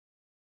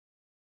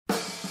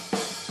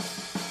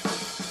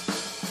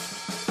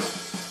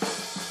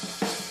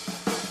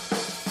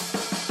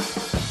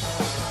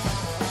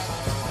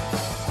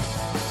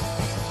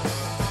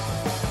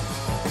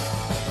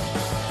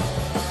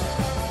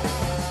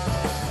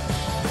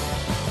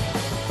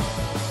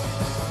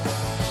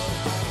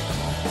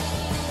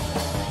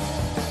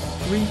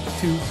3, 2, 1.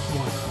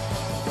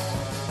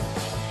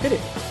 Hit it.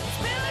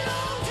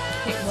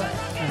 Hit what?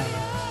 I don't know.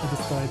 I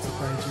just thought I'd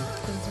surprise you.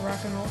 Because it's a rock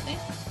and roll thing?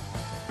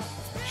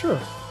 Sure.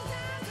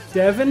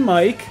 Dev and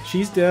Mike.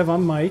 She's Dev,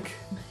 I'm Mike.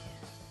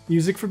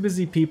 Music for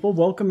Busy People.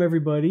 Welcome,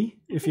 everybody.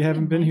 If you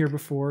haven't been here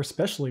before,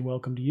 especially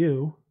welcome to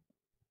you.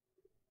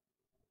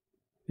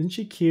 Isn't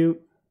she cute?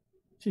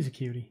 She's a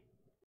cutie.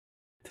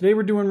 Today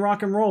we're doing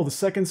Rock and Roll, the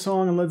second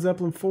song on Led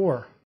Zeppelin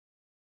IV.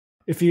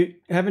 If you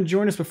haven't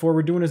joined us before,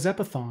 we're doing a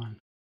Zeppathon.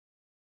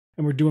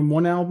 And we're doing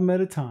one album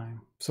at a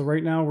time. So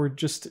right now we're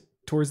just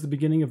towards the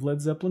beginning of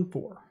Led Zeppelin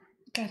IV.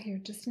 Got here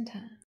just in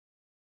time.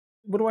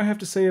 What do I have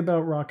to say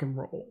about rock and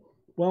roll?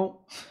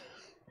 Well,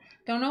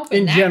 don't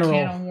open that can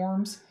of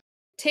worms.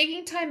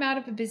 Taking time out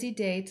of a busy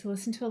day to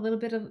listen to a little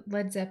bit of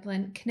Led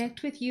Zeppelin,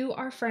 connect with you,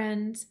 our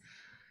friends,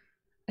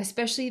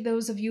 especially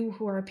those of you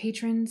who are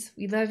patrons.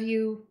 We love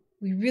you.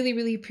 We really,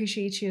 really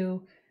appreciate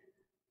you.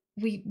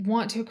 We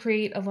want to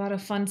create a lot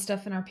of fun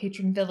stuff in our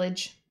patron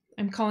village.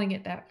 I'm calling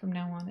it that from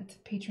now on. It's a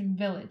patron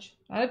village.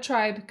 Not a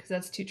tribe, because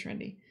that's too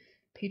trendy.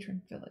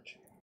 Patron village.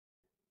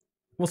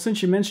 Well,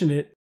 since you mentioned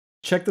it,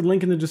 check the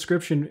link in the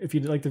description if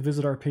you'd like to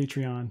visit our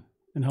Patreon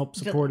and help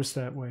support us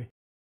that way.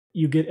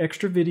 You get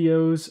extra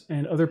videos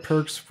and other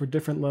perks for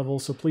different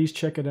levels, so please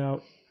check it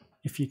out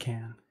if you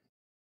can.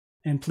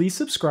 And please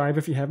subscribe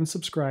if you haven't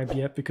subscribed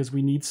yet, because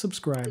we need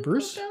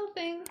subscribers. The bell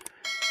thing.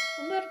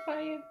 We'll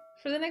notify you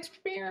for the next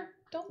premiere.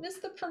 Don't miss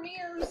the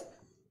premieres.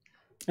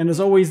 And as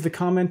always, the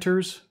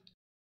commenters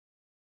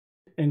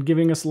and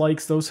giving us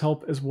likes, those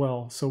help as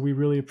well. So we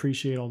really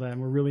appreciate all that, and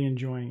we're really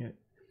enjoying it.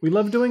 We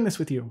love doing this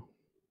with you.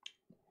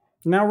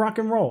 Now rock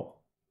and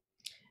roll.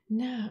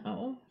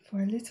 Now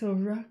for a little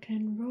rock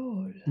and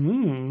roll.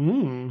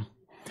 Mm-hmm.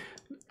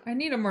 I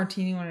need a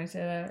martini when I say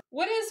that.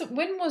 When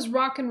was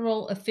rock and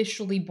roll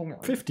officially born?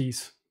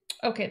 50s.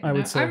 Okay, I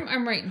would say.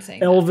 I'm right in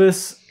saying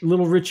Elvis,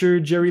 Little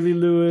Richard, Jerry Lee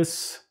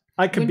Lewis.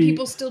 When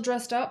people still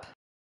dressed up?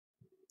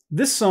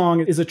 This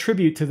song is a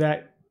tribute to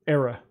that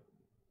era.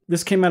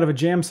 This came out of a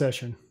jam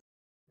session.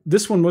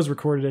 This one was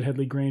recorded at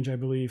Headley Grange, I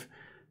believe.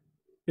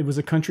 It was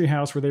a country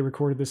house where they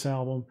recorded this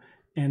album,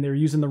 and they're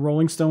using the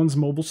Rolling Stones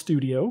mobile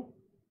studio.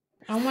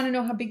 I want to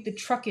know how big the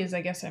truck is,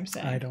 I guess I'm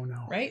saying. I don't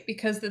know. Right?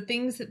 Because the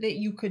things that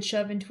you could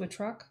shove into a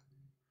truck,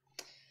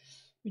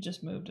 we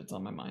just moved. It's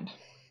on my mind.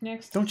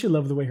 Next. Don't you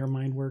love the way her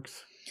mind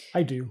works?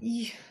 I do.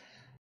 Yeah.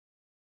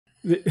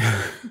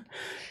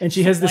 And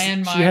she has this.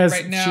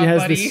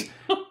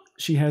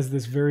 She has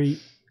this very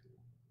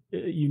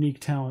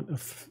unique talent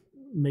of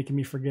making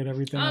me forget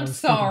everything. I'm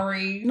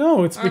sorry.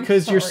 No, it's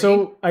because you're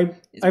so. I'm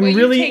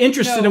really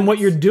interested in what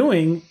you're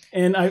doing,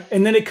 and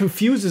then it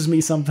confuses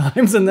me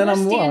sometimes, and then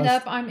I'm lost. Stand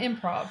up. I'm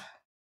improv.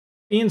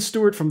 Ian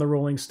Stewart from the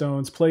Rolling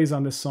Stones plays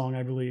on this song,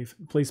 I believe.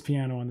 Plays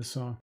piano on this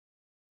song.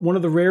 One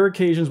of the rare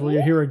occasions where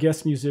you hear a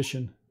guest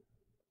musician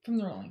from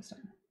the Rolling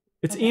Stones.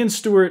 It's Ian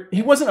Stewart.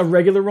 He wasn't a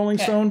regular Rolling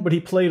Stone, but he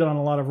played on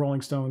a lot of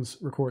Rolling Stones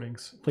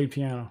recordings. Played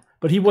piano.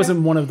 But he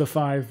wasn't one of the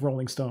 5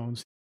 Rolling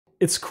Stones.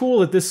 It's cool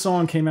that this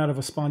song came out of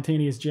a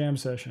spontaneous jam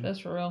session. That's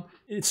for real.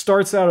 It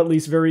starts out at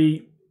least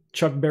very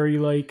Chuck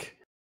Berry-like.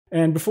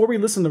 And before we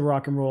listen to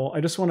rock and roll, I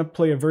just want to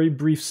play a very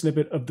brief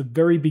snippet of the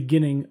very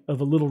beginning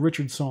of a Little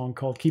Richard song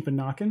called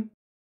Keep-A-Knockin.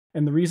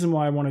 And the reason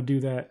why I want to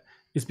do that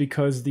is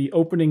because the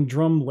opening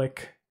drum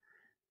lick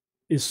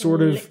is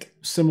sort of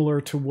similar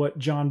to what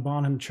John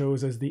Bonham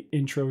chose as the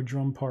intro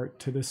drum part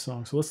to this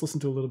song. So let's listen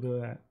to a little bit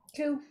of that.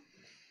 Cool.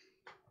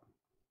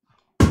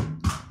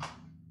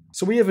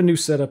 So we have a new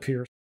setup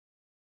here.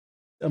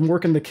 I'm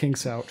working the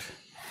kinks out.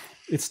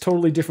 It's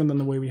totally different than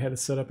the way we had it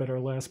set up at our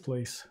last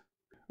place.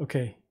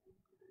 Okay.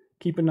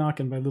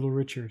 Keep-A-Knockin' by Little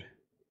Richard.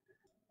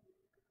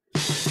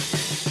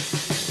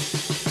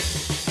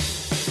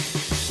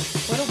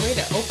 What a way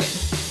to open.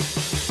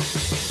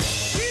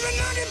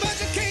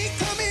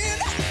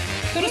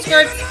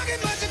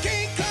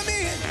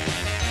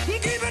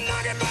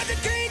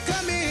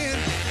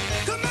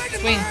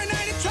 Swing.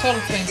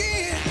 Total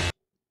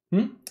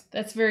swing.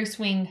 That's very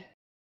swing.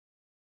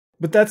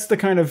 But that's the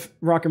kind of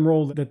rock and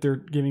roll that they're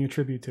giving a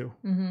tribute to.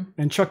 Mm-hmm.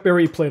 And Chuck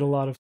Berry played a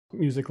lot of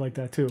music like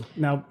that too.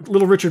 Now,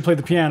 Little Richard played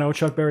the piano,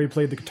 Chuck Berry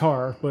played the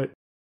guitar, but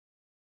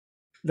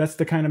that's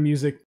the kind of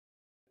music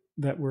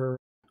that we're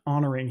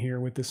honoring here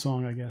with this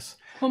song, I guess.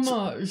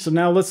 Homage. So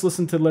now let's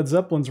listen to Led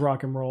Zeppelin's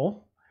Rock and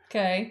Roll.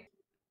 Okay.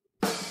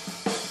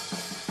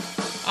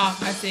 Ah,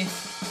 I see.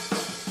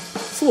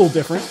 It's a little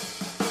different.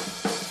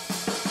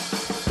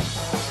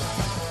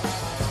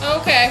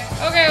 Okay.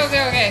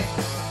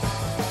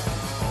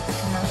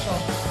 Commercial.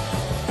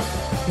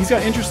 He's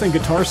got interesting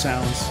guitar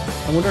sounds.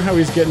 I wonder how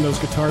he's getting those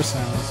guitar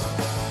sounds.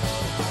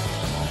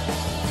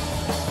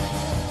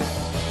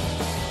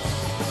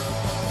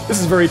 This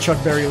is very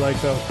Chuck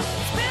Berry-like, though.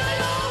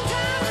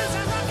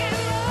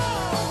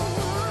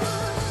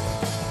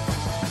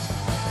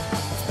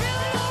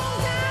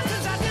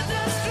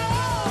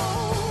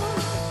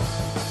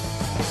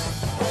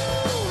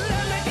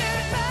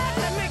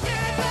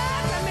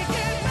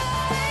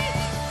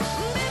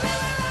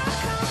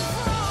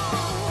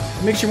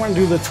 It makes you want to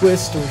do the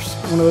twist or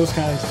one of those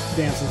kind of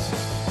dances.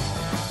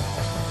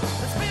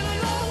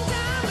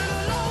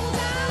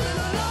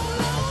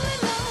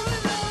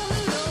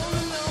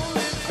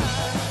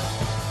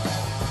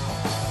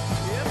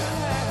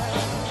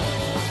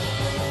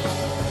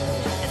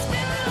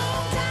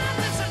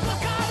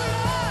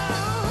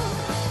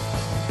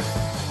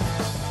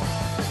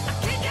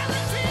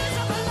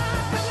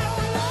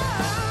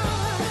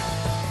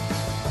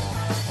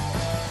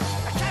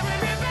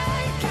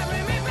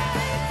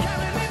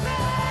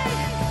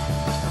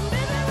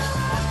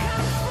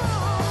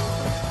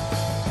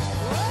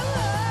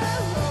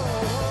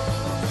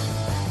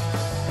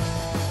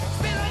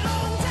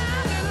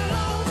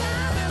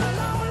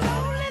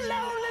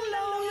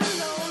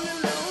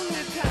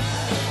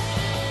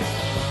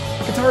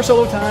 guitar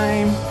solo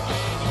time.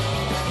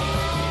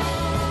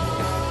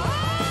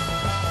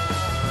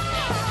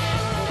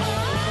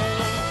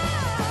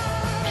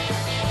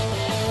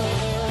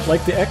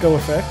 Like the echo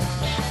effect.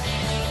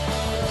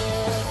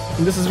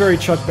 And this is very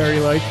Chuck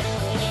Berry-like.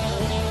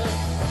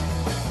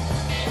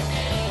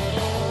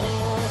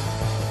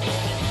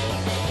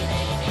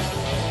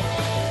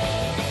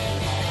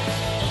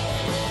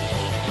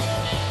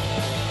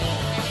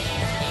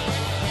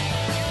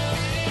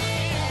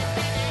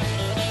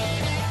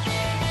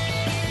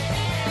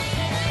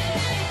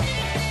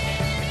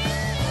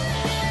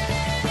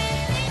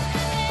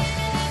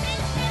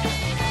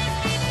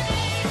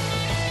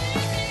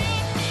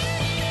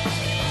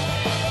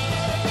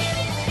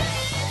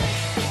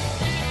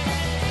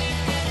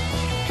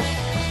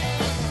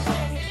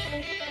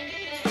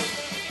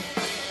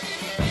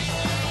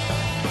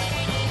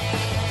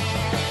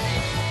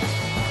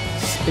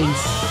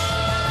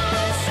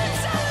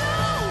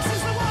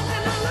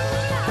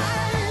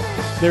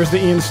 There's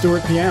the Ian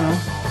Stewart piano.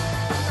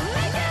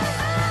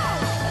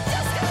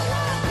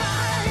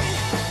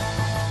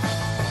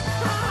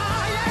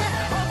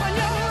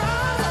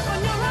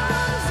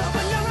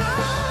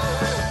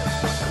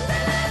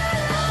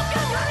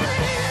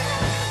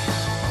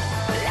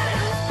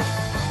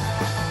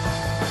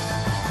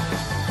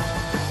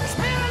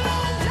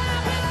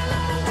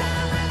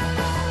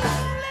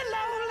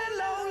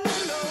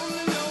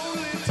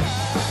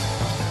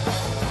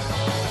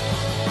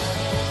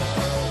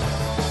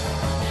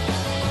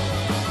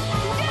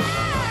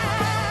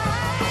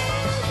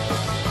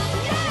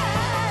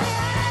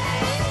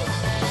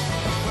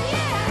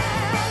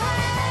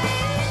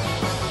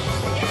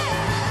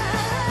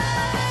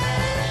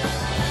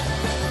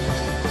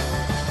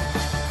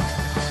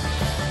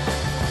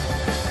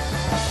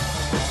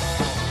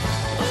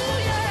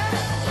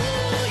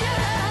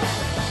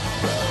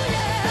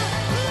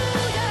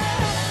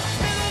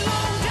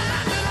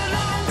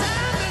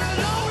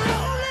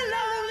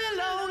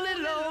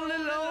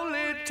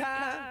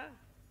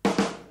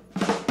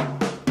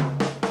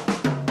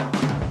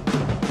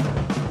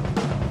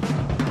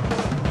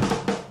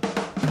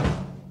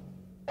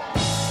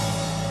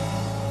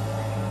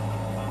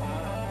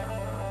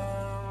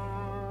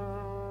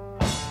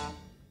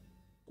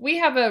 We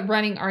have a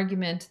running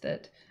argument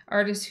that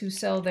artists who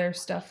sell their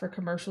stuff for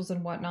commercials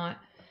and whatnot,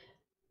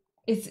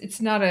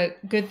 it's not a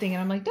good thing.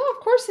 And I'm like, no, of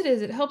course it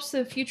is. It helps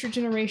the future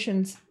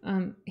generations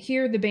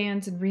hear the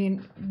bands and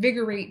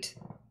reinvigorate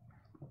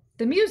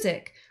the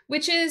music,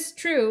 which is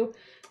true.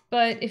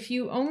 But if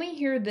you only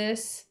hear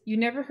this, you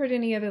never heard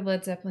any other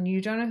Led Zeppelin,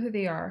 you don't know who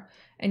they are,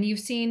 and you've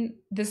seen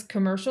this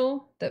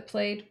commercial that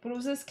played, what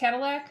was this,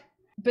 Cadillac?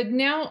 But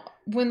now,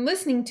 when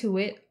listening to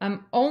it,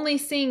 I'm only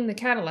seeing the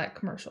Cadillac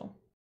commercial.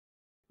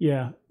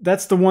 Yeah,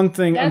 that's the one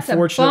thing, that's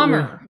unfortunately.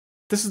 A bummer.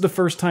 This is the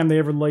first time they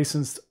ever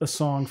licensed a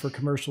song for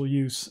commercial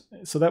use,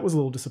 so that was a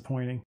little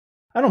disappointing.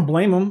 I don't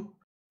blame them.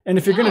 And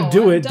if you're going to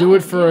do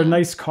it for a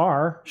nice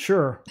car,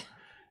 sure.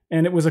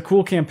 And it was a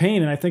cool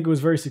campaign, and I think it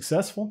was very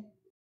successful.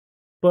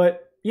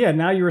 But yeah,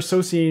 now you're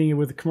associating it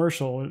with a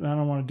commercial, and I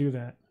don't want to do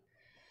that.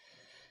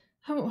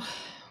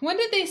 When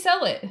did they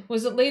sell it?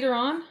 Was it later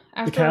on?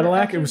 The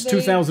Cadillac? It was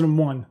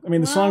 2001. I mean,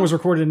 the song was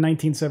recorded in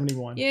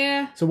 1971.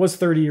 Yeah. So it was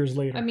 30 years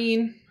later. I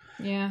mean,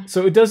 yeah.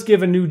 So it does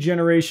give a new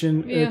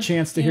generation a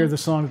chance to hear the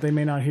song that they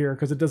may not hear,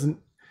 because it doesn't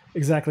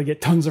exactly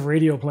get tons of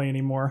radio play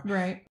anymore.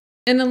 Right.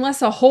 And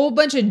unless a whole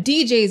bunch of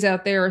DJs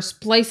out there are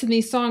splicing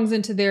these songs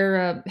into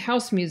their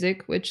house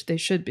music, which they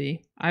should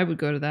be, I would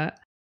go to that.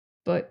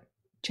 But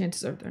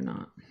chances are they're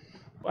not.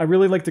 I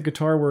really like the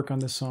guitar work on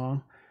this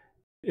song.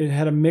 It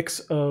had a mix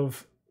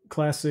of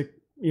classic,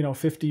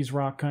 50s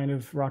rock, kind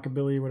of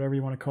rockabilly, whatever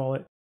you want to call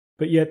it.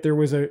 But yet there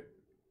was a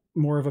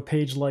more of a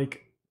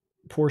Page-like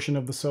portion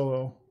of the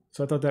solo.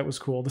 So I thought that was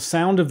cool. The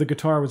sound of the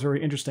guitar was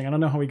very interesting. I don't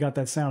know how he got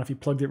that sound, if he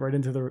plugged it right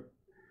into the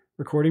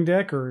recording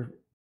deck, or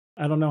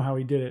I don't know how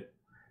he did it.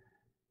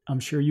 I'm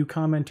sure you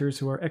commenters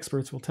who are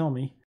experts will tell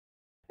me.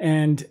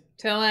 And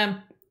tell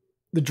them.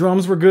 The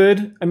drums were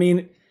good. I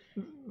mean,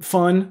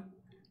 fun,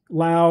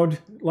 loud,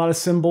 a lot of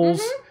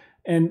cymbals,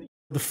 and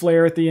the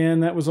flare at the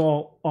end, that was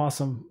all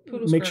awesome.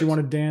 Makes you want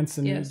to dance,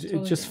 and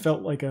it just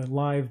felt like a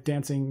live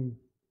dancing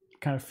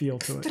kind of feel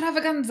to it.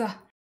 Extravaganza.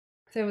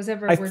 If there was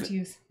ever a word to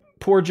use.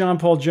 Poor John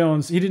Paul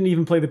Jones, he didn't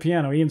even play the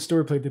piano. Ian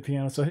Stewart played the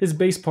piano, so his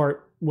bass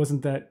part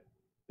wasn't that,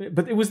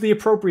 but it was the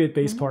appropriate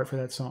bass part for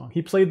that song.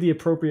 He played the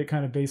appropriate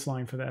kind of bass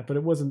line for that, but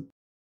it wasn't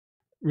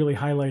really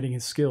highlighting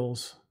his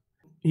skills.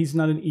 He's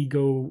not an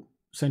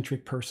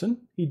egocentric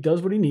person. He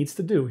does what he needs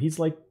to do. He's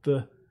like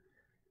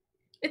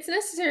it's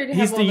necessary to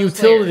have he's all the those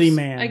utility layers.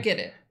 man. I get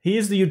it. He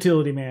is the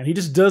utility man. He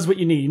just does what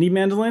you need. You need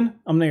mandolin?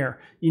 I'm there.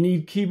 You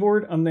need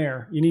keyboard? I'm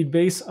there. You need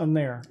bass? I'm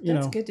there.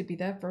 That's good to be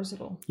that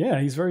versatile. Yeah,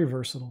 he's very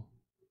versatile.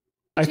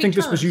 I think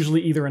this was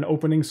usually either an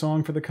opening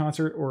song for the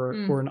concert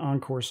or an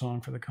encore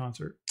song for the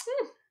concert.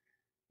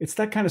 It's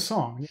that kind of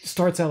song. It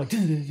starts out like,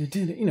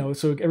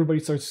 so everybody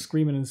starts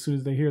screaming as soon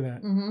as they hear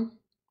that. Mm-hmm.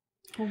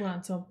 Hold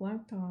on. So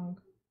Black Dog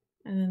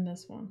and then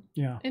this one.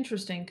 Yeah.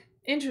 Interesting.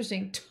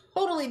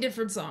 Totally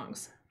different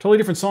songs. Totally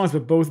different songs,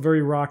 but both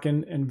very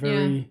rockin' and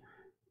very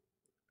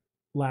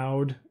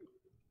loud.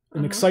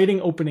 An exciting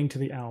opening to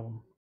the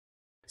album.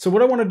 So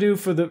what I want to do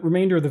for the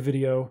remainder of the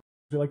video,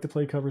 we like to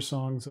play cover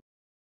songs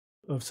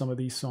of some of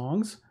these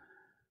songs.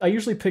 I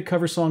usually pick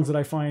cover songs that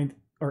I find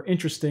are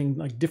interesting,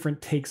 like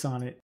different takes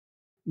on it,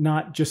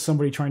 not just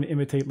somebody trying to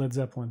imitate Led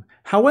Zeppelin.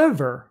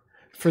 However,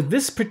 for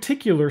this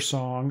particular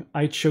song,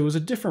 I chose a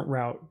different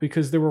route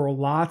because there were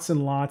lots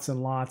and lots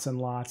and lots and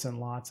lots and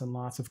lots and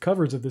lots of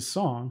covers of this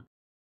song.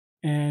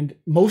 And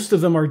most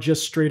of them are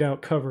just straight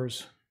out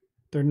covers.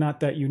 They're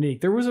not that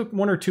unique. There was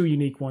one or two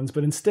unique ones,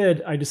 but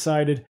instead I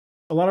decided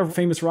a lot of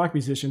famous rock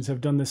musicians have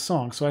done this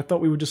song. So I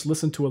thought we would just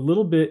listen to a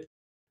little bit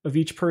of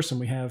each person.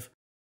 We have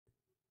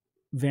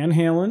Van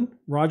Halen,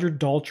 Roger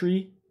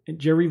Daltrey, and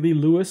Jerry Lee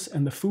Lewis,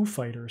 and the Foo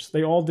Fighters.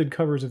 They all did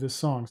covers of this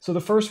song. So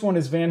the first one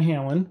is Van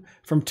Halen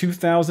from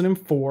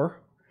 2004.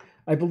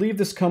 I believe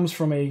this comes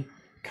from a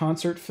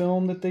concert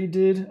film that they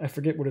did. I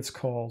forget what it's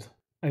called.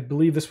 I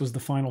believe this was the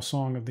final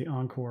song of the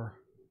encore.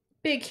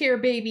 Big hair,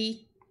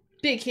 baby.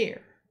 Big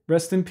hair.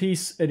 Rest in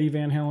peace, Eddie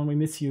Van Halen. We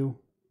miss you.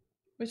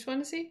 Which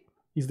one is he?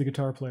 He's the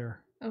guitar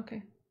player.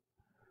 Okay.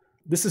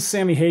 This is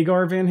Sammy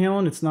Hagar Van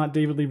Halen. It's not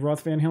David Lee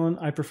Roth Van Halen.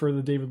 I prefer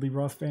the David Lee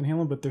Roth Van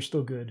Halen, but they're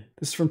still good.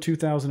 This is from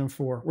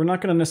 2004. We're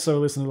not going to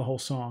necessarily listen to the whole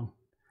song,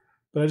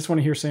 but I just want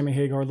to hear Sammy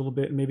Hagar a little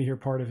bit and maybe hear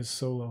part of his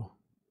solo.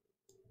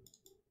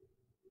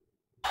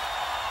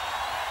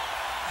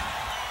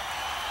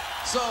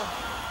 So,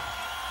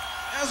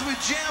 as we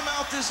jam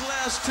out this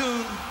last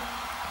tune,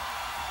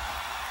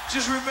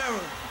 just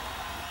remember,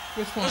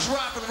 which one? Let's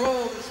rock and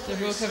roll. They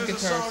both have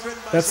guitars.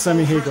 That's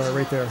Sammy Hagar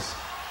right there.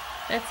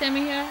 That's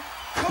Sammy Hagar?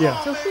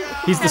 Yeah. So who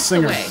he's the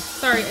singer. Away?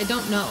 Sorry, I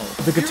don't know.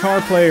 The guitar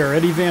player,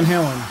 Eddie Van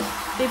Halen.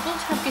 They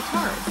both have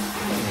guitars.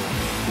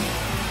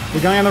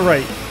 The guy on the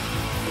right.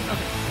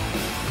 Okay.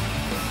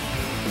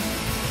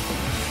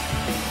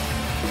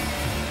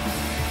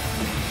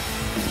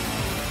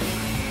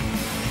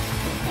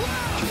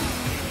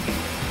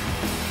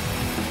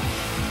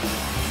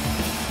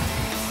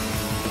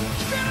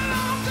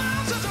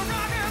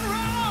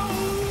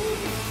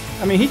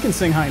 I mean, he can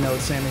sing high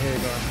notes, Sammy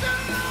Hagar.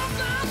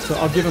 So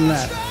I'll give him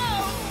that.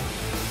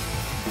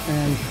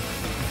 And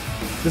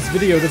this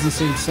video doesn't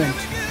seem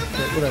synced,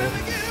 but whatever.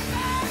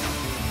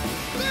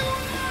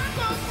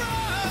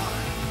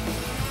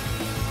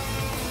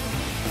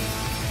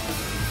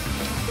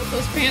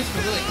 Those pants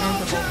were really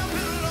comfortable.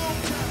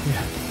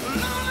 Yeah.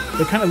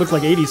 They kind of look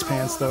like 80s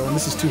pants, though, and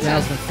this is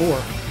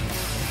 2004.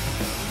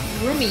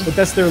 Roomy. But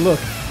that's their look.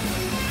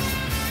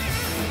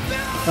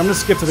 I'm going to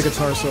skip to the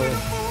guitar solo.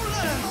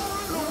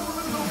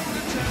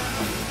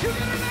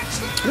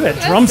 Look at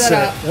that drum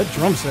set. That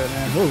drum set,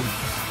 man. Whoa.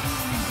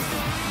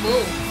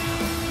 Whoa.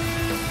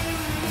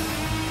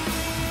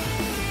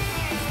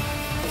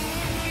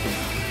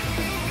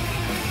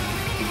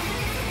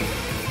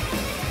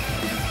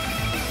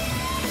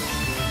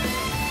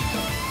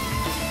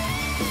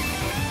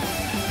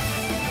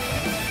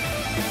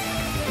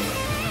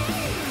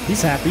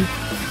 He's happy.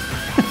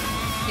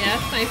 Yeah,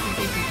 it's nice to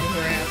see people who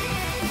are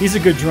happy. He's a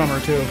good drummer,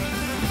 too.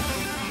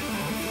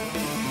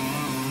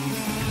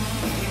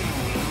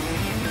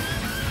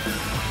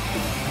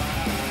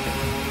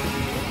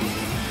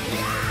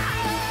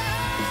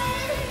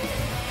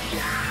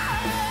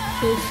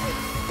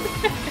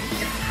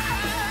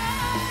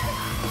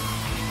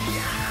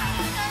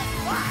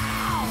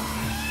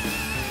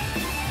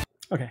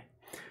 Okay,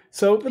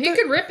 so he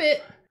could rip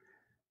it.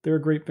 They're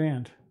a great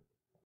band.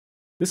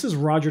 This is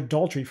Roger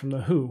Daltrey from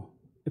The Who.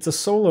 It's a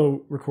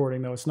solo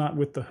recording, though. It's not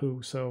with The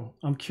Who, so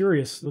I'm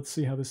curious. Let's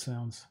see how this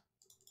sounds.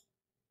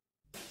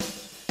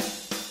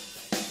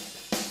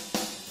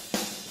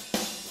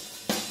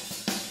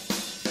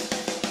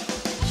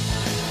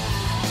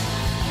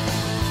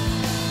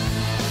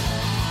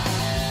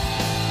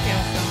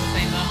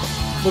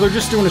 Well, they're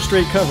just doing a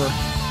straight cover.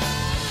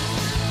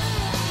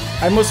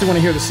 I mostly want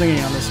to hear the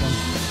singing on this one.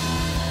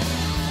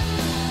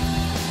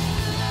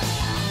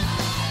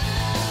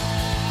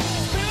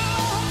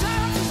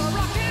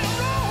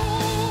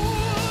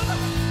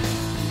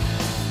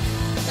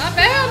 Not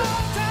bad.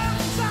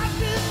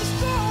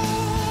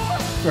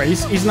 Right,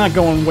 he's not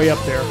going way up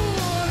there.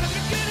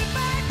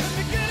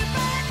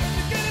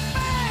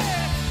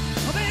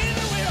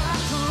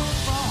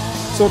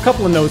 So a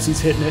couple of notes he's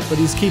hitting it, but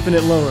he's keeping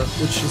it lower,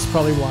 which is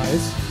probably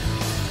wise.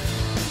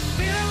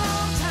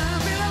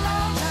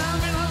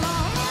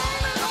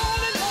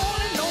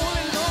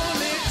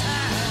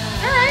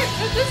 Alright,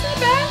 this is not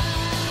bad.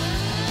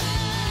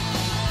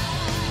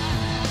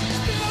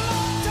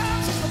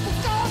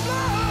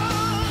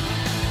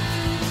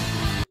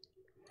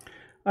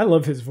 I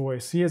love his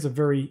voice. He has a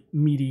very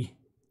meaty...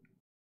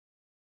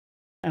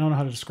 I don't know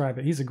how to describe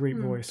it. He's a great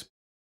voice.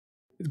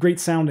 Great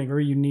sounding,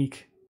 very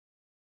unique.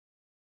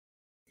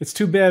 It's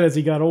too bad as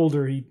he got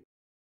older,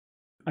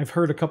 I've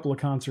heard a couple of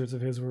concerts of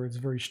his where it's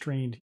very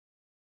strained.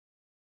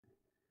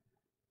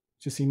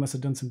 Just he must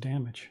have done some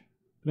damage.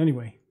 But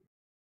anyway,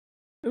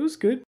 it was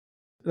good.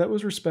 That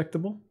was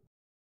respectable.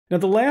 Now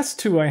the last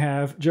two I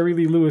have, Jerry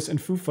Lee Lewis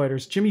and Foo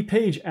Fighters, Jimmy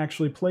Page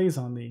actually plays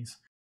on these.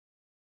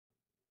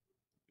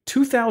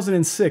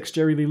 2006,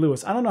 Jerry Lee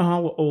Lewis. I don't know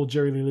how old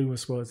Jerry Lee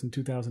Lewis was in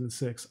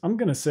 2006. I'm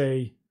going to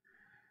say,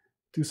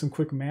 do some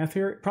quick math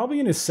here, probably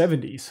in his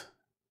 70s.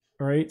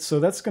 All right, so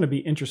that's going to be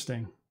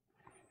interesting.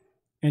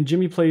 And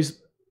Jimmy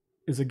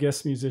is a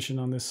guest musician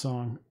on this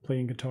song,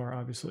 playing guitar,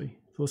 obviously.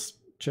 So let's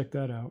check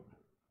that out.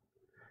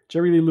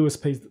 Jerry Lee Lewis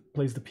plays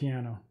the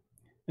piano.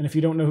 And if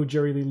you don't know who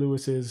Jerry Lee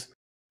Lewis is,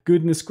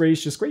 goodness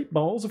gracious, great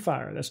balls of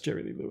fire. That's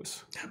Jerry Lee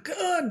Lewis. How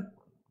good.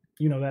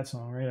 You know that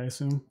song, right? I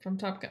assume. From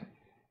Top Gun.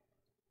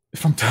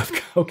 From Top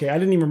Gun. Okay, I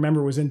didn't even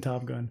remember it was in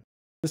Top Gun.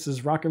 This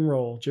is Rock and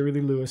Roll, Jerry Lee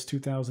Lewis,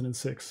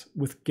 2006,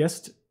 with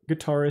guest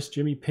guitarist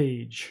Jimmy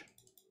Page.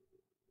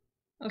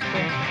 That's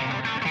cool.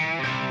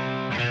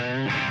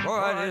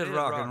 Boy, it is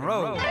rock and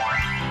roll.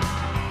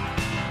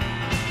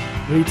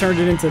 But he turned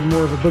it into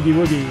more of a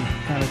boogie-woogie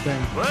kind of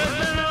thing. Well, it's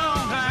been a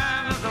long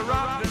time since the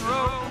rock and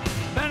roll.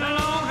 Been a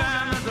long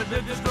time since I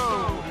did the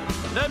stroll.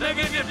 Let me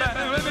get you back,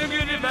 let me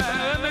get you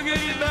back, let me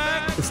get you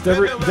back. It's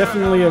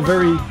definitely a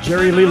very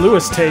Jerry Lee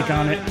Lewis take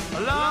on it.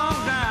 A long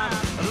time,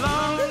 a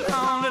long,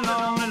 long, long,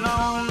 long,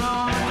 long,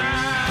 long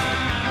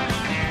time.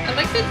 I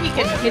like that he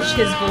can pitch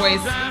his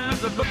voice.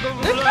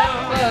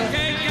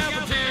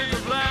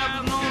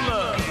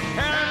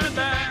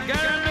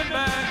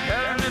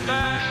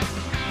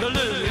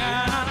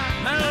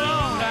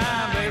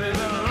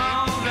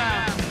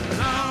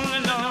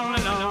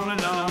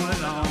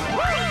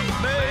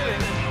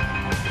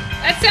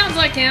 That sounds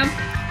like him.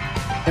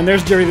 And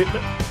there's Jerry Lee,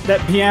 that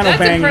piano That's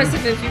banging.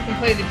 impressive if you can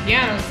play the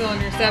piano still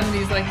in your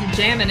 70s, like you're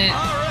jamming it.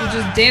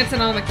 You're just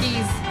dancing on the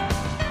keys.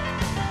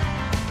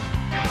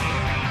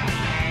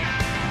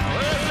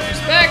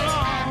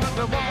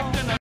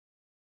 Respect.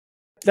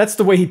 That's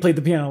the way he played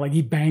the piano, like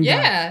he banged on it.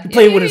 He Yeah,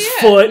 played it yeah, with his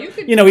yeah. foot. You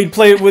could- You know, he'd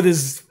play it with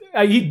his...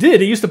 he did.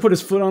 He used to put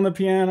his foot on the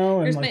piano.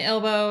 And Here's like, my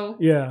elbow.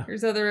 yeah.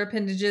 Here's other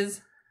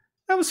appendages.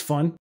 That was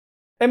fun.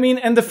 I mean,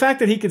 and the fact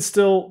that he could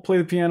still play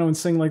the piano and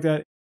sing like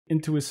that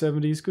into his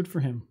 70s, good for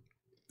him.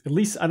 At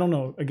least, I don't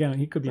know. Again,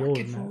 he could be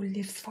older than that.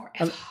 Lives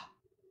forever.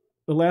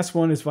 The last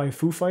one is by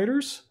Foo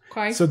Fighters.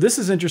 Okay. So this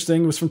is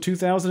interesting. It was from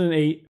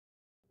 2008.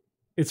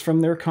 It's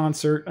from their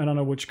concert. I don't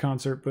know which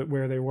concert, but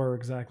where they were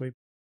exactly.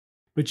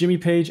 But Jimmy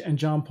Page and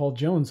John Paul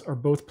Jones are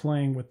both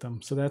playing with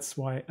them. So that's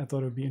why I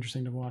thought it would be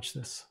interesting to watch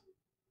this.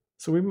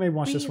 So we may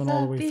watch this one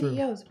all the way through. We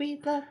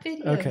love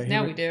videos. Okay.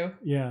 Now we do.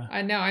 Yeah.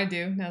 I know I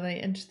do. Now that I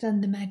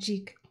understand the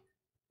magic.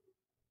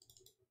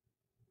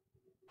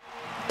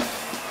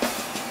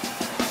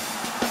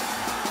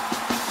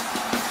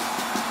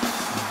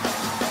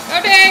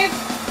 Go, Dave!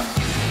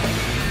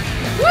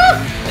 Woo!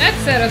 That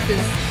setup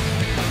is...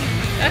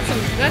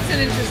 That's an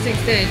interesting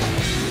stage.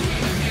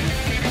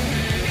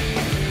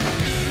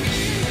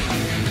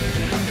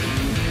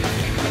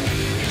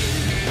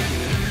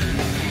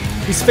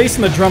 He's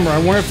facing the drummer. I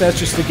wonder if that's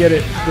just to get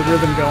the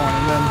rhythm going.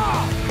 And then...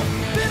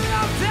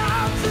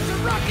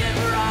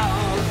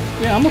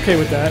 Yeah, I'm okay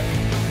with that.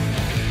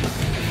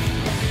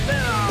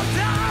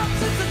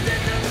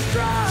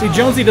 See,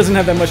 Jonesy doesn't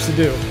have that much to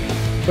do,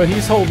 but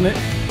he's holding it.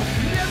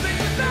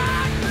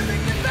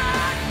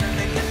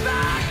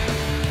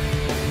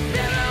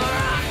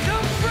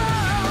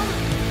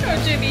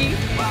 Go, Jimmy!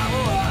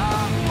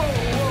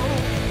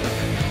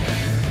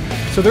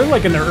 So they're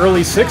like in their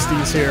early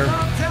 60s here.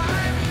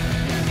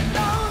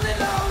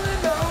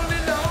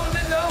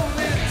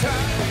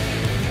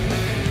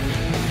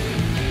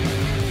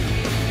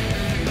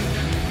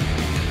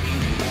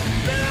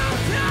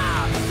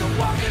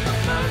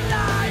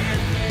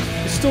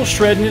 Still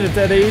shredding it at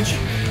that age.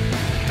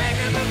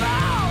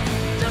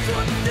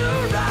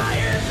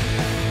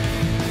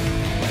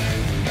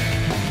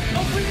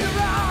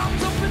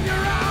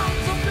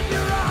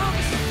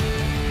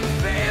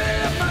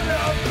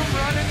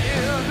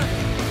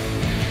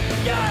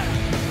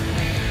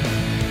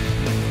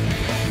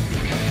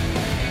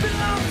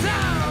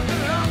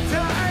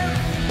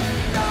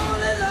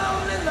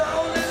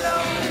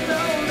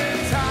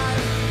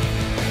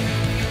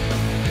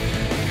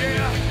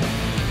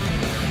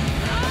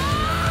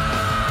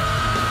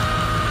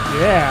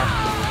 Yeah.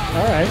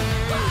 All right.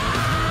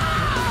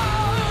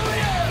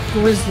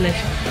 Grizzly.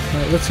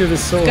 All right, let's hear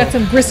this solo. Got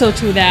some gristle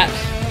to that.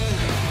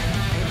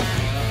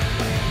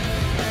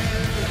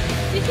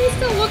 He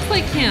still looks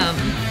like him.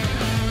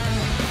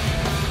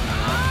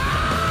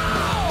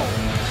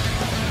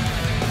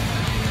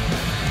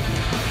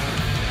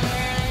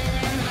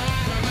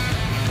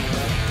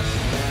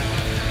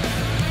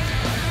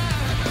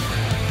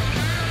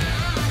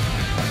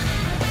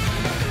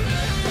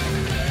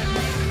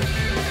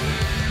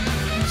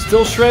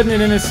 Still shredding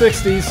it in his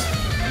 60s.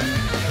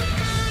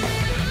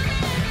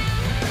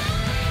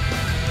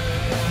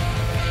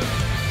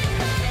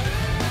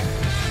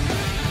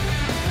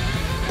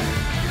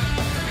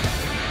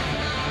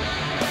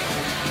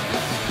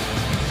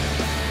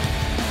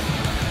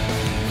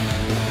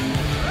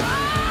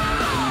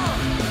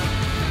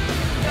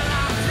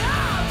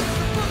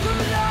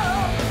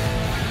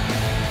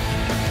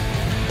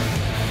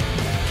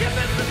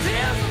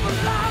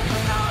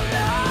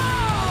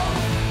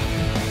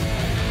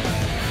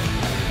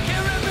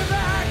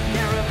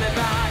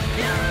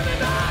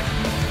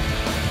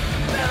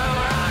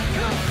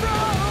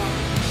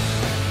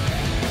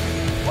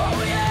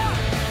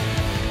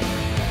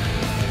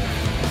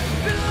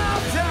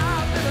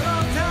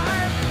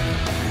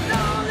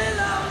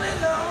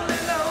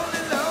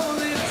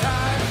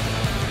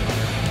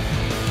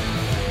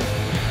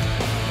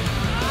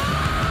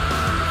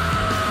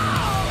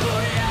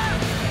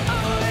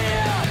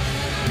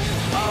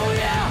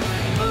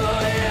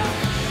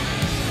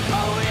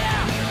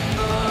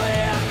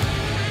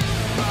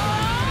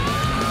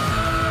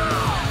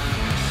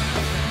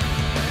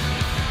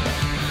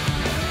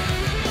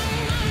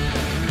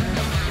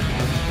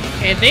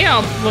 Okay, they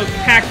all look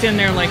packed in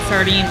there like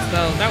sardines,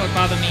 though. That would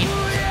bother me.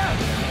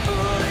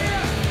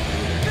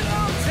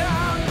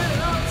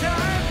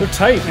 They're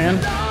tight, man.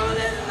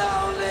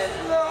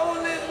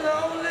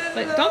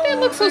 But don't they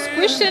look so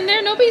squished in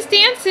there? Nobody's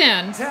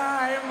dancing.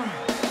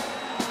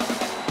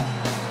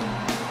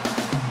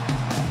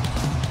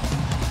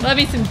 Love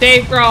me some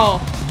Dave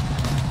Grohl.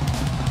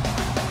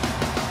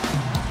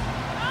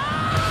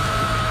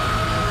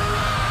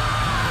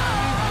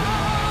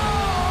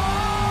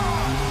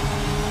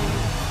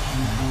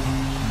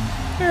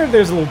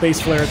 There's a little bass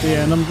flare at the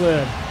end. I'm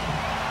glad.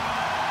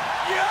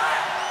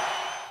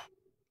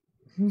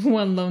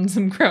 One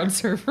lonesome crowd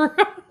surfer.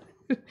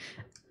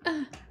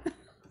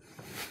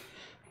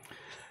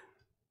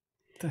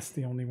 That's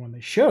the only one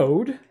they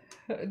showed.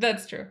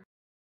 That's true.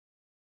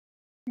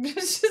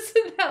 Just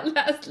in that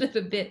last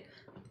little bit.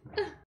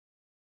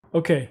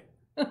 Okay.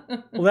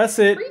 Well, that's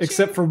it, Preaching.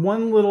 except for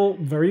one little,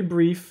 very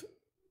brief,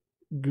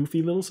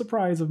 goofy little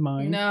surprise of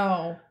mine.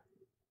 No.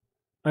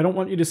 I don't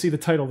want you to see the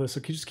title of this, so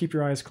just keep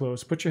your eyes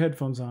closed. Put your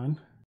headphones on,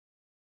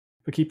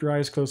 but keep your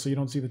eyes closed so you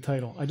don't see the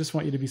title. I just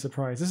want you to be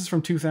surprised. This is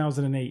from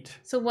 2008.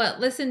 So what?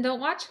 Listen, don't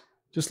watch?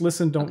 Just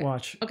listen, don't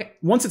watch. Okay.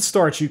 Once it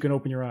starts, you can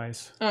open your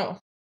eyes. Oh.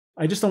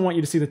 I just don't want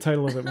you to see the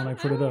title of it when I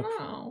put it up.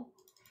 Know.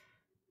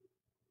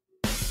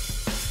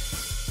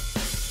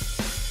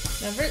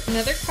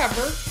 Another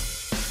cover.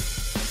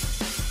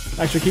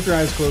 Actually, keep your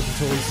eyes closed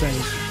until he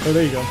sings. Oh,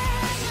 there you go.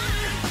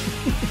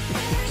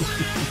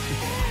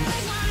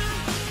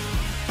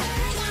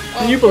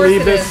 Can you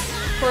believe this?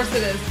 Of course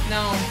it is.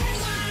 No.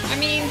 I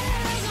mean,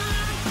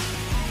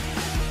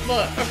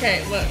 look.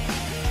 Okay, look.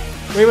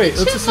 Wait.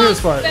 Let's just see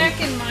this part. Back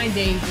in my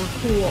day were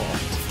cool.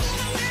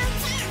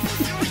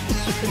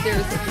 But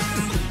there's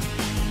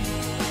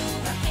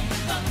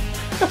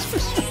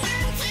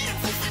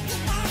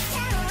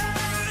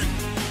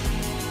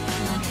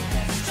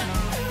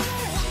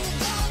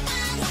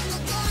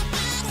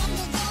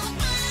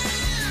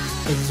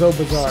It's so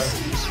bizarre.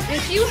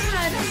 If you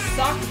had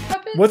sock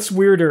puppets What's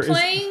weirder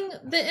playing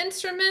the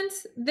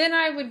instruments, then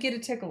I would get a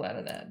tickle out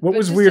of that. What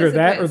was weirder,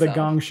 that or the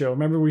Gong Show?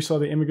 Remember we saw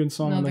the Immigrant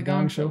Song on the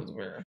Gong Show? Was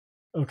weird.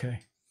 Okay.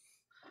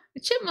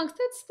 The Chipmunks,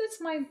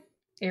 that's my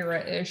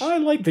era-ish. I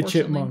like the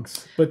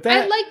Chipmunks, but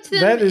that I liked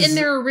them in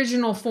their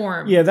original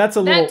form. Yeah, that's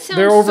a little.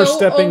 They're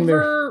overstepping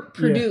their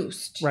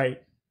overproduced.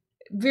 Right.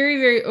 Very,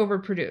 very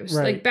overproduced.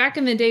 Right. Like back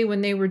in the day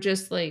when they were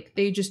just like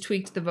they just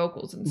tweaked the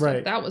vocals and stuff.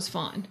 Right. That was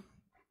fun.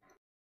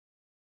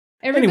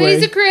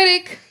 Everybody's a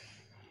critic.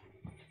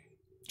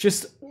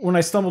 Just when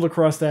I stumbled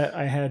across that,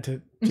 I had to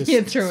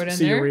just throw it in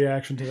see there. your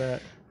reaction to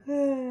that.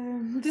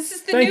 This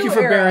is the Thank new you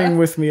for era. bearing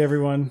with me,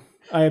 everyone.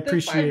 I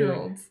appreciate it.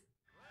 5-year-olds.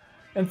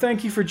 And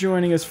thank you for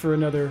joining us for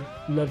another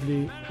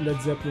lovely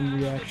Led Zeppelin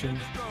reaction.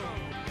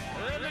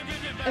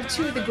 Of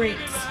two of the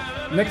greats.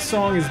 Next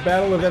song is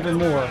Battle of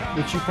Evermore,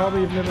 which you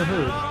probably have never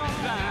heard.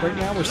 Right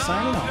now, we're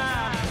signing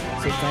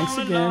off. So thanks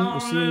again. We'll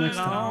see you next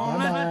time.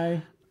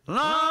 Bye-bye.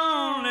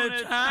 Lonely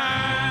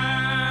time.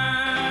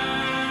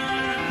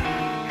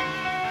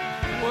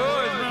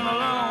 Well, it's been a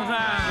long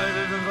time,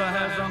 baby, since I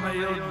had some of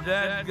your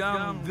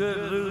dadgum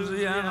good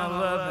Louisiana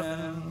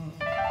loving.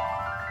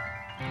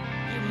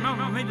 You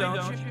remember me,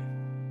 don't you?